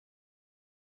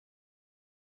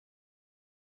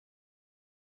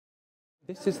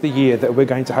This is the year that we're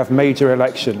going to have major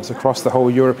elections across the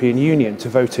whole European Union to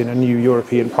vote in a new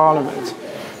European Parliament.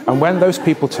 And when those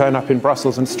people turn up in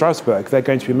Brussels and Strasbourg, they're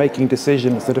going to be making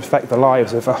decisions that affect the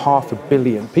lives of 500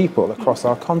 million people across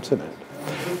our continent.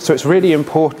 So it's really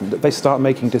important that they start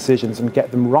making decisions and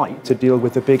get them right to deal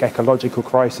with the big ecological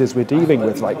crises we're dealing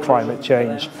with, like climate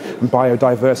change and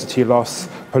biodiversity loss,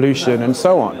 pollution and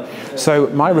so on. So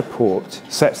my report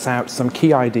sets out some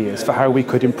key ideas for how we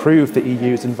could improve the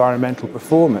EU's environmental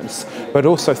performance, but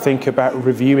also think about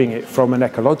reviewing it from an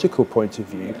ecological point of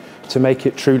view to make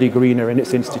it truly greener in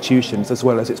its institutions as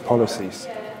well as its policies.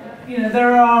 You know,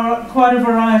 there are quite a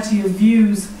variety of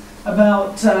views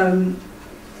about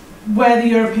where the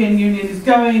European Union is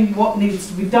going, what needs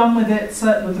to be done with it,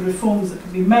 certain of the reforms that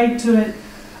can be made to it,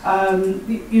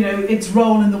 you know, its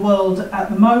role in the world at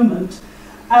the moment.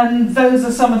 And those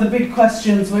are some of the big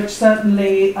questions which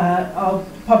certainly our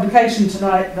publication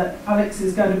tonight that Alex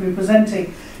is going to be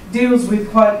presenting deals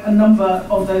with quite a number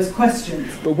of those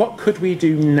questions. But what could we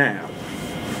do now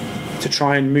to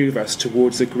try and move us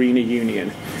towards a greener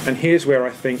union? And here's where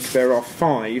I think there are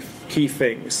 5 key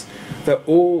things that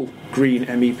all Green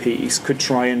MEPs could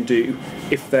try and do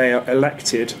if they are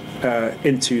elected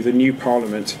into the new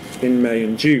Parliament in May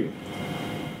and June.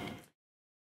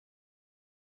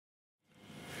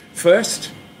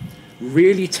 First,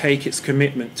 really take its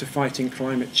commitment to fighting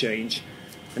climate change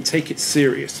and take it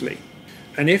seriously.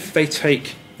 And if they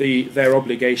take their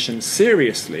obligations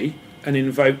seriously and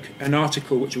invoke an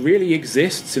article which really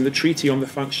exists in the Treaty on the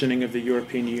Functioning of the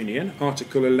European Union,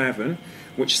 Article 11,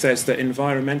 which says that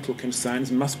environmental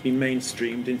concerns must be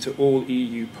mainstreamed into all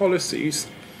EU policies,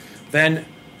 then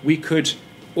we could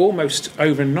almost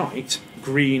overnight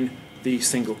green the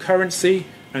single currency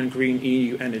and green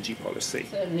EU energy policy.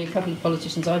 Certainly a couple of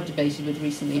politicians I've debated with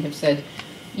recently have said,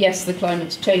 yes, the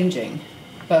climate's changing,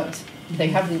 but they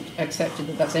haven't accepted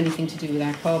that that's anything to do with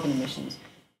our carbon emissions.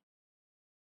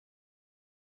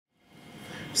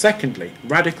 Secondly,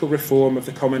 radical reform of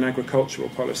the common agricultural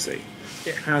policy.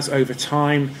 It has over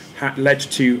time led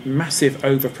to massive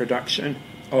overproduction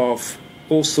of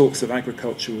all sorts of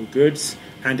agricultural goods,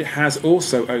 and it has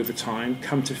also over time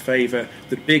come to favour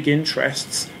the big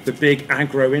interests, the big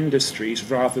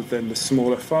agro-industries rather than the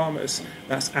smaller farmers.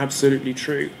 That's absolutely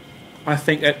true. I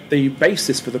think that the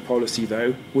basis for the policy,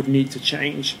 though, would need to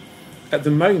change. At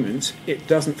the moment, it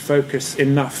doesn't focus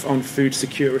enough on food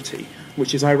security,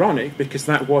 which is ironic because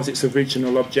that was its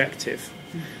original objective.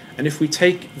 And if we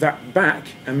take that back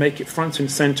and make it front and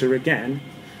centre again,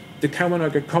 the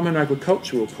common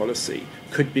agricultural policy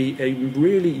could be a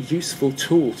really useful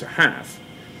tool to have,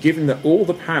 given that all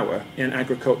the power in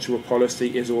agricultural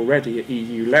policy is already at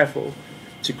EU level,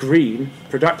 to green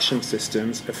production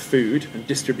systems of food and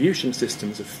distribution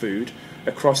systems of food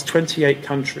across 28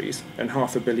 countries and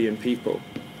 500 million people.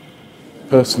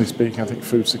 Personally speaking, I think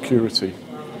food security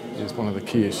is one of the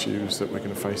key issues that we're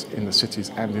going to face in the cities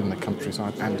and in the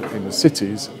countryside and in the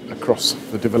cities across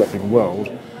the developing world.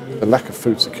 The lack of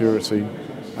food security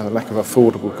and the lack of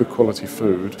affordable, good quality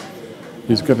food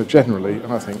is going to generally,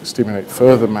 and I think, stimulate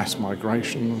further mass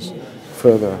migrations,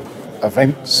 further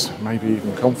events, maybe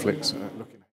even conflicts.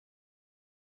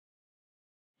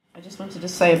 I just wanted to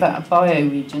say about a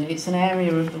bioregion. It's an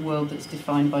area of the world that's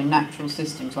defined by natural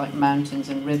systems like mountains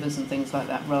and rivers and things like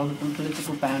that, rather than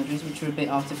political boundaries, which are a bit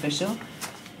artificial.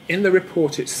 In the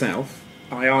report itself,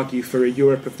 I argue for a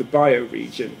Europe of the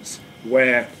bioregions,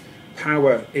 where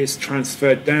power is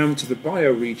transferred down to the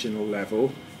bioregional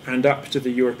level and up to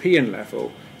the European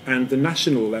level, and the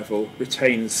national level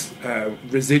retains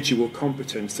residual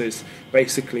competences,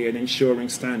 basically in ensuring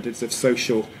standards of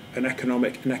social and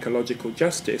economic and ecological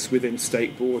justice within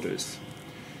state borders.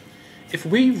 If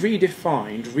we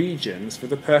redefined regions for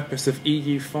the purpose of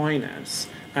EU finance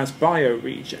as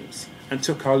bioregions and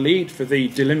took our lead for the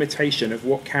delimitation of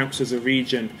what counts as a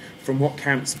region from what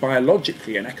counts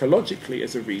biologically and ecologically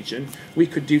as a region, we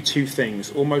could do 2 things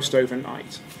almost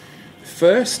overnight.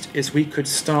 First is we could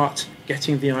start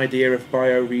getting the idea of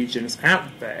bioregions out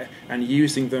there and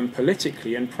using them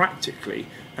politically and practically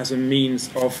as a means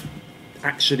of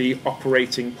actually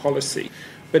operating policy.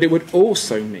 But it would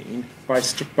also mean,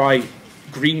 by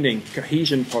greening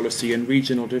cohesion policy and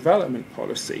regional development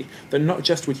policy, that not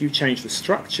just would you change the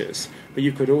structures, but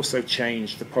you could also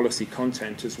change the policy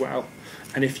content as well.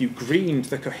 And if you greened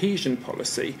the cohesion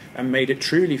policy and made it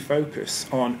truly focus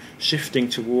on shifting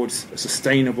towards a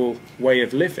sustainable way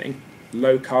of living,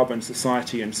 low carbon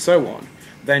society and so on,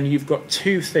 then you've got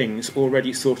 2 things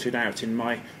already sorted out in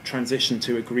my transition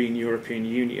to a green European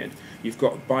Union. You've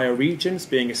got bioregions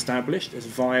being established as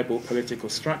viable political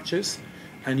structures,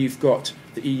 and you've got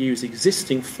the EU's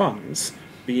existing funds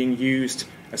being used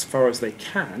as far as they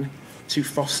can to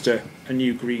foster a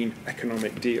new green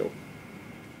economic deal?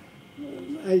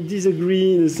 I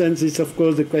disagree in the sense it's, of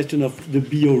course, the question of the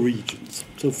bioregions.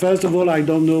 So first of all, I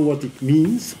don't know what it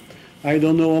means. I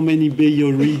don't know how many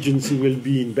bioregions there will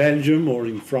be in Belgium or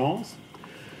in France.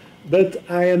 But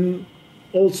I am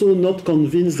also not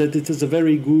convinced that it is a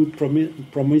very good,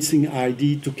 promising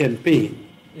idea to campaign.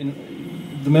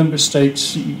 In the member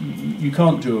states, you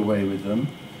can't do away with them.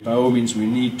 By all means, we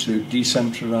need to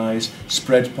decentralise,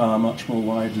 spread power much more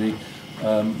widely,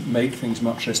 make things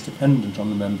much less dependent on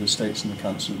the member states and the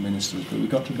Council of Ministers. But we've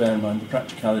got to bear in mind the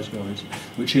practicality of it,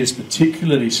 which is,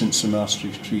 particularly since the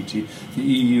Maastricht Treaty, the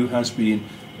EU has been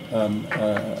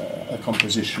a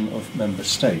composition of member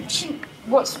states.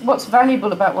 What's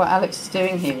valuable about what Alex is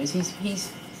doing here is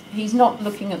he's not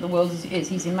looking at the world as it is,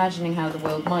 he's imagining how the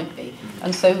world might be.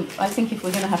 And so I think if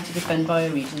we're going to have to defend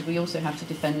bioregions, we also have to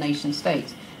defend nation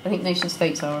states. I think nation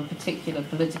states are a particular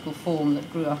political form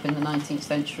that grew up in the 19th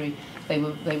century. They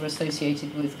were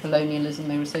associated with colonialism,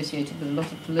 they were associated with a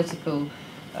lot of political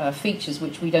features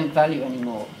which we don't value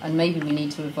anymore. And maybe we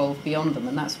need to evolve beyond them,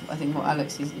 and that's, I think, what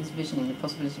Alex is visioning, the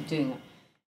possibility of doing that.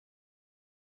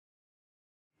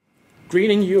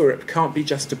 Greening Europe can't be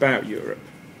just about Europe.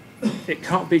 It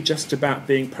can't be just about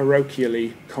being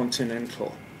parochially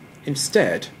continental.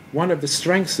 Instead, one of the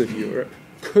strengths of Europe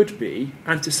could be,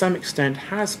 and to some extent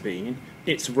has been,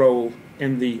 its role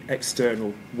in the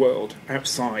external world,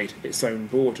 outside its own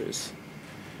borders.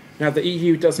 Now, the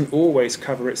EU doesn't always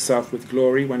cover itself with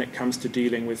glory when it comes to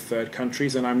dealing with third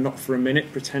countries, and I'm not for a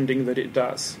minute pretending that it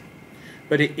does.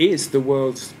 But it is the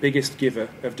world's biggest giver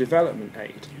of development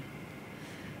aid.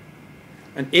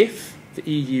 And if the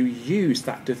EU used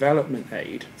that development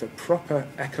aid for proper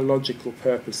ecological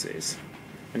purposes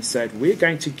and said, we're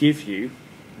going to give you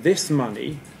this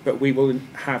money, but we will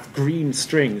have green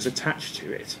strings attached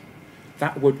to it,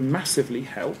 that would massively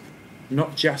help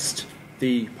not just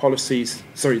the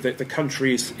the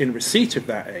countries in receipt of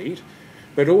that aid,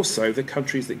 but also the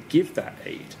countries that give that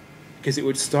aid, because it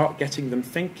would start getting them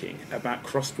thinking about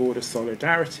cross-border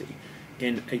solidarity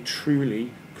in a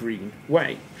truly green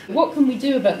way. What can we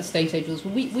do about the state aid rules?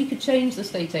 Well, we could change the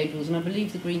state aid rules, and I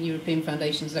believe the Green European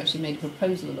Foundation has actually made a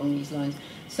proposal along these lines,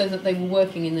 so that they were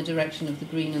working in the direction of the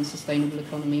green and sustainable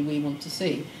economy we want to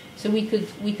see. So we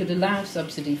could allow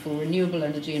subsidy for renewable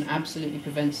energy and absolutely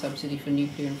prevent subsidy for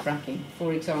nuclear and fracking,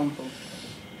 for example.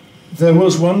 There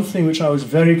was one thing which I was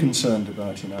very concerned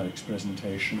about in Alex's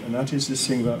presentation, and that is this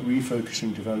thing about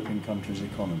refocusing developing countries'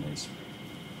 economies.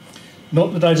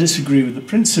 Not that I disagree with the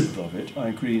principle of it, I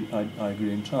agree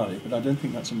entirely, but I don't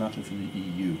think that's a matter for the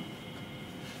EU.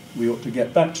 We ought to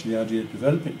get back to the idea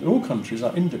that all countries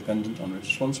are independent and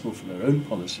responsible for their own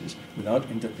policies without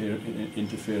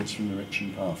interference from the rich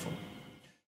and powerful.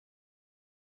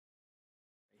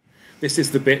 This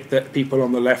is the bit that people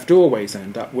on the left always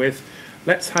end up with.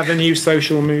 Let's have a new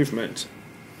social movement.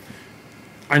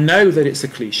 I know that it's a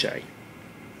cliche,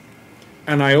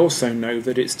 and I also know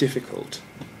that it's difficult.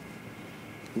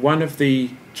 One of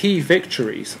the key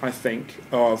victories, I think,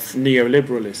 of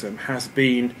neoliberalism has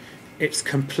been its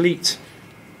complete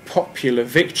popular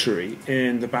victory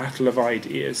in the battle of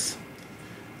ideas.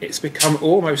 It's become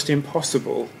almost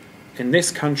impossible in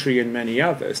this country and many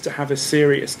others to have a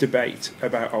serious debate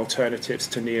about alternatives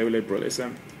to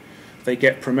neoliberalism. They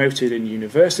get promoted in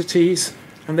universities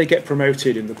and they get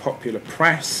promoted in the popular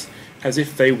press as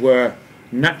if they were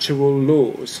natural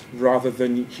laws rather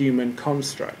than human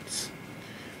constructs.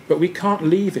 But we can't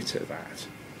leave it at that.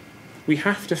 We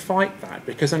have to fight that,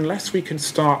 because unless we can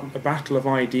start a battle of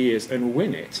ideas and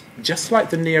win it, just like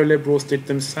the neoliberals did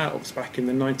themselves back in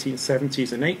the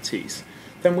 1970s and 80s,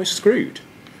 then we're screwed,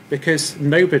 because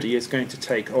nobody is going to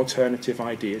take alternative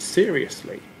ideas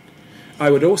seriously. I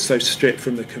would also strip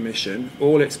from the Commission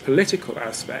all its political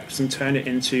aspects and turn it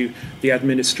into the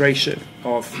administration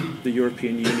of the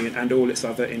European Union and all its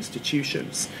other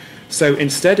institutions. So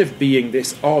instead of being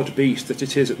this odd beast that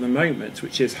it is at the moment,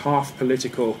 which is half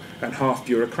political and half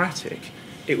bureaucratic,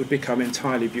 it would become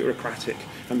entirely bureaucratic,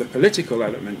 and the political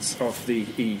elements of the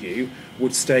EU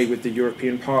would stay with the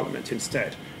European Parliament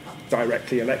instead,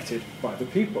 directly elected by the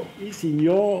people. In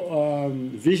your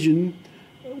vision,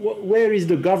 where is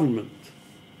the government?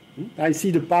 I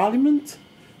see the Parliament,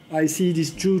 I see this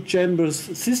two chambers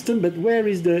system, but where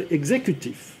is the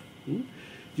executive?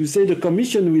 You say the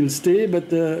Commission will stay, but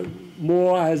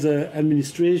more as an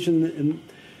administration.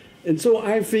 And so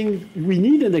I think we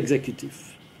need an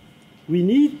executive. We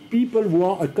need people who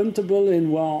are accountable and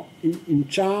who are in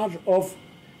charge of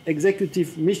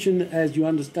executive mission, as you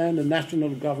understand a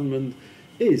national government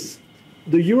is.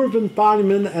 the European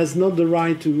Parliament has not the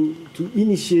right to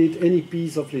initiate any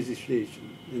piece of legislation.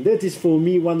 And that is for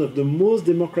me one of the most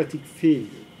democratic failures.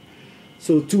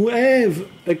 So to have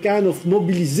a kind of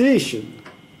mobilization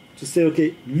to say,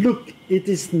 okay, look, it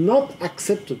is not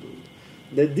acceptable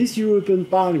that this European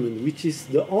Parliament, which is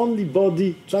the only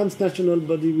body, transnational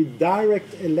body with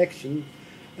direct election,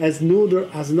 has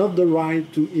not the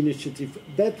right to initiative.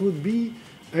 That would be,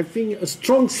 I think, a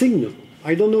strong signal.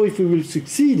 I don't know if we will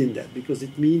succeed in that, because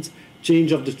it means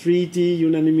change of the treaty,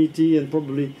 unanimity, and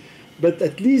probably, but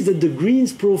at least that the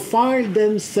Greens profile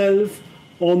themselves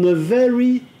on a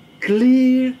very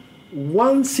clear,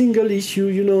 one single issue,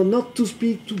 you know, not to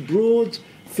speak too broad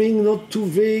thing, not too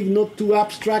vague, not too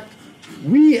abstract.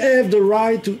 We have the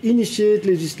right to initiate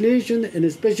legislation, and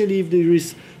especially if there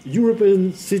is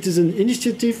European Citizen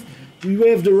Initiative, we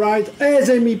have the right as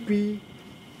MEP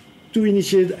to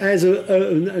initiate, as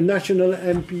a national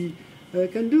MP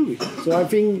can do it. So I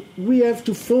think we have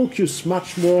to focus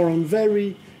much more on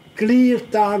very clear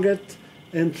target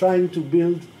and trying to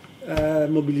build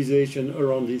mobilization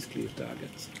around these clear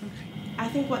targets. I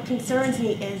think what concerns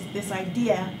me is this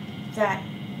idea that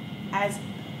as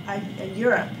a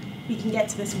Europe, we can get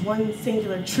to this one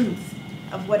singular truth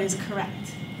of what is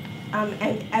correct.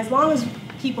 And as long as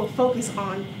people focus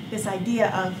on this idea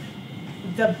of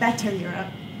the better Europe,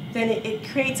 then it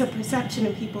creates a perception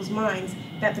in people's minds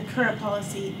that the current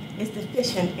policy is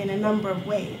deficient in a number of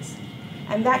ways.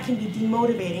 And that can be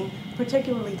demotivating,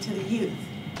 particularly to the youth.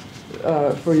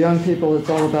 For young people, it's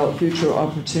all about future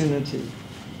opportunity.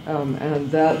 And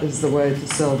that is the way to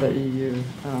sell the EU,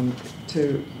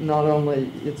 to not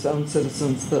only its own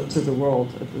citizens, but to the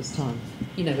world at this time.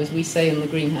 You know, as we say on the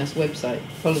Greenhouse website,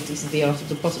 politics is the art of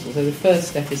the possible. So the first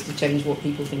step is to change what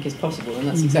people think is possible, and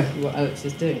that's exactly what Alex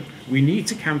is doing. We need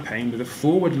to campaign with a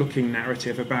forward-looking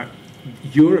narrative about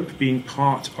Europe being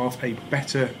part of a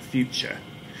better future.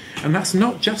 And that's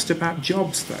not just about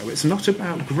jobs, though. It's not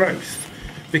about growth,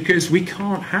 because we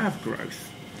can't have growth.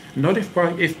 Not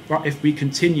if we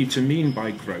continue to mean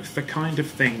by growth the kind of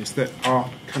things that our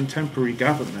contemporary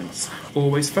governments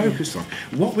always focus on.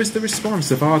 What was the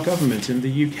response of our government in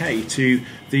the UK to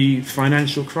the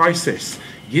financial crisis?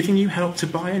 Giving you help to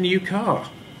buy a new car.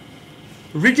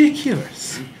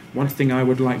 Ridiculous. One thing I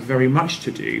would like very much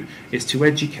to do is to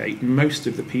educate most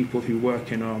of the people who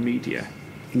work in our media.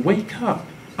 Wake up.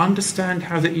 Understand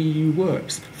how the EU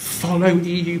works, follow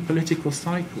EU political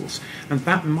cycles, and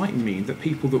that might mean that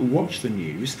people that watch the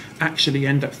news actually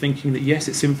end up thinking that yes,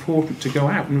 it's important to go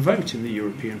out and vote in the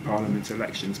European Parliament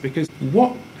elections, because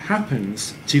what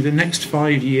happens to the next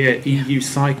 5-year EU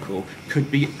cycle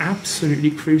could be absolutely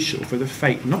crucial for the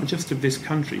fate not just of this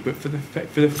country, but for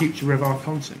the future of our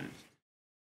continent.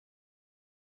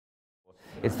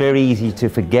 It's very easy to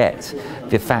forget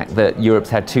the fact that Europe's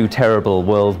had 2 terrible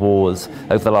world wars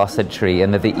over the last century,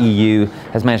 and that the EU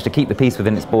has managed to keep the peace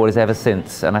within its borders ever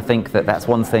since. And I think that that's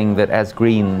one thing that as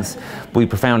Greens we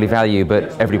profoundly value,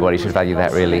 but everybody should value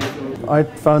that really. I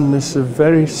found this a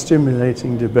very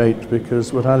stimulating debate,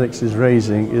 because what Alex is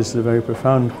raising is the very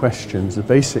profound questions, the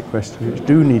basic questions which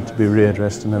do need to be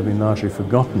readdressed and have been largely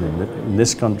forgotten in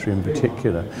this country in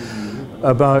particular,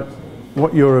 about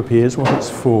what Europe is, what it's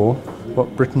for,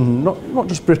 what Britain, not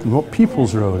just Britain, what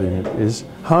people's role in it is,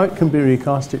 how it can be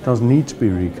recast, it does need to be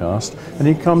recast, and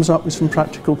he comes up with some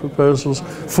practical proposals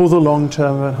for the long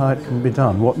term about how it can be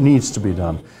done, what needs to be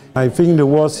done. I think there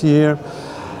was here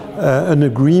an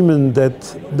agreement that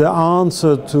the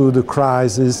answer to the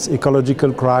crisis,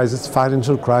 ecological crisis,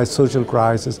 financial crisis, social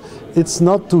crisis, it's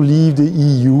not to leave the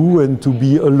EU and to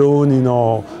be alone in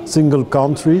our single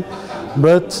country,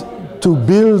 but to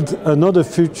build another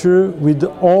future with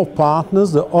our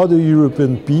partners, the other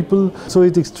European people. So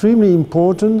it's extremely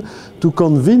important to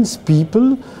convince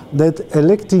people that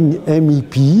electing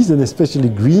MEPs, and especially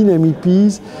Green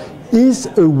MEPs, is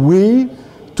a way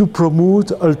to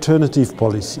promote alternative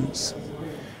policies.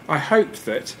 I hope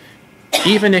that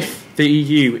even if the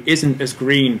EU isn't as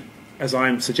green as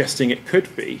I'm suggesting it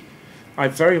could be, I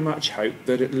very much hope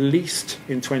that at least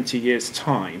in 20 years'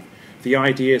 time, the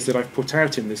ideas that I've put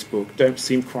out in this book don't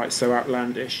seem quite so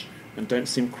outlandish and don't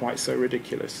seem quite so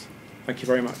ridiculous. Thank you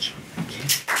very much. Thank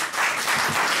you.